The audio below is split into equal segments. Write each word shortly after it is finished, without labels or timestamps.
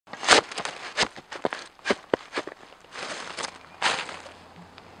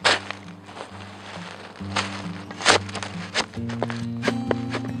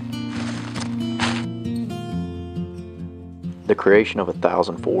creation of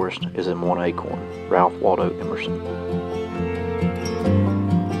 1,000 forests is in one acorn. Ralph Waldo Emerson.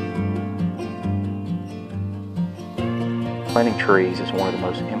 Planting trees is one of the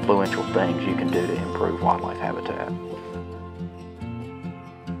most influential things you can do to improve wildlife habitat.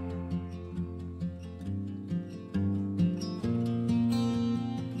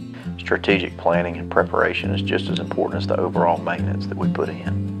 Strategic planning and preparation is just as important as the overall maintenance that we put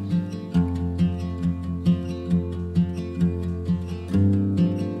in.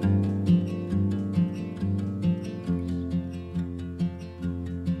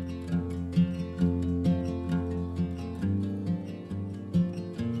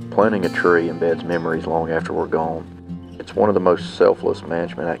 Planting a tree embeds memories long after we're gone. It's one of the most selfless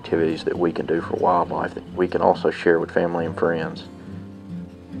management activities that we can do for wildlife that we can also share with family and friends.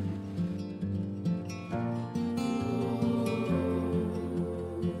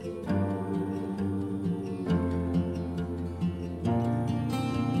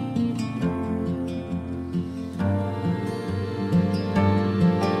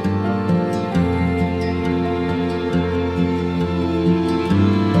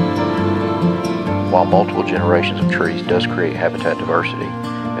 While multiple generations of trees does create habitat diversity,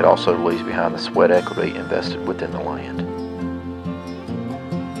 it also leaves behind the sweat equity invested within the land.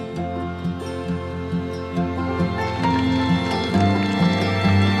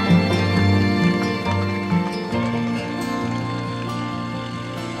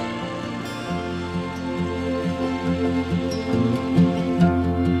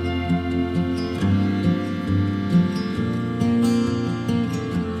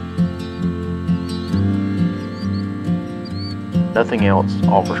 Nothing else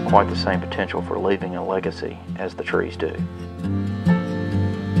offers quite the same potential for leaving a legacy as the trees do.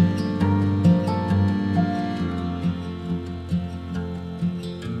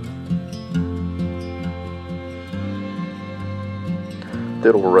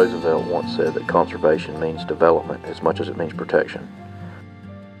 Theodore Roosevelt once said that conservation means development as much as it means protection.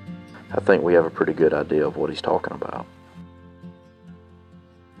 I think we have a pretty good idea of what he's talking about.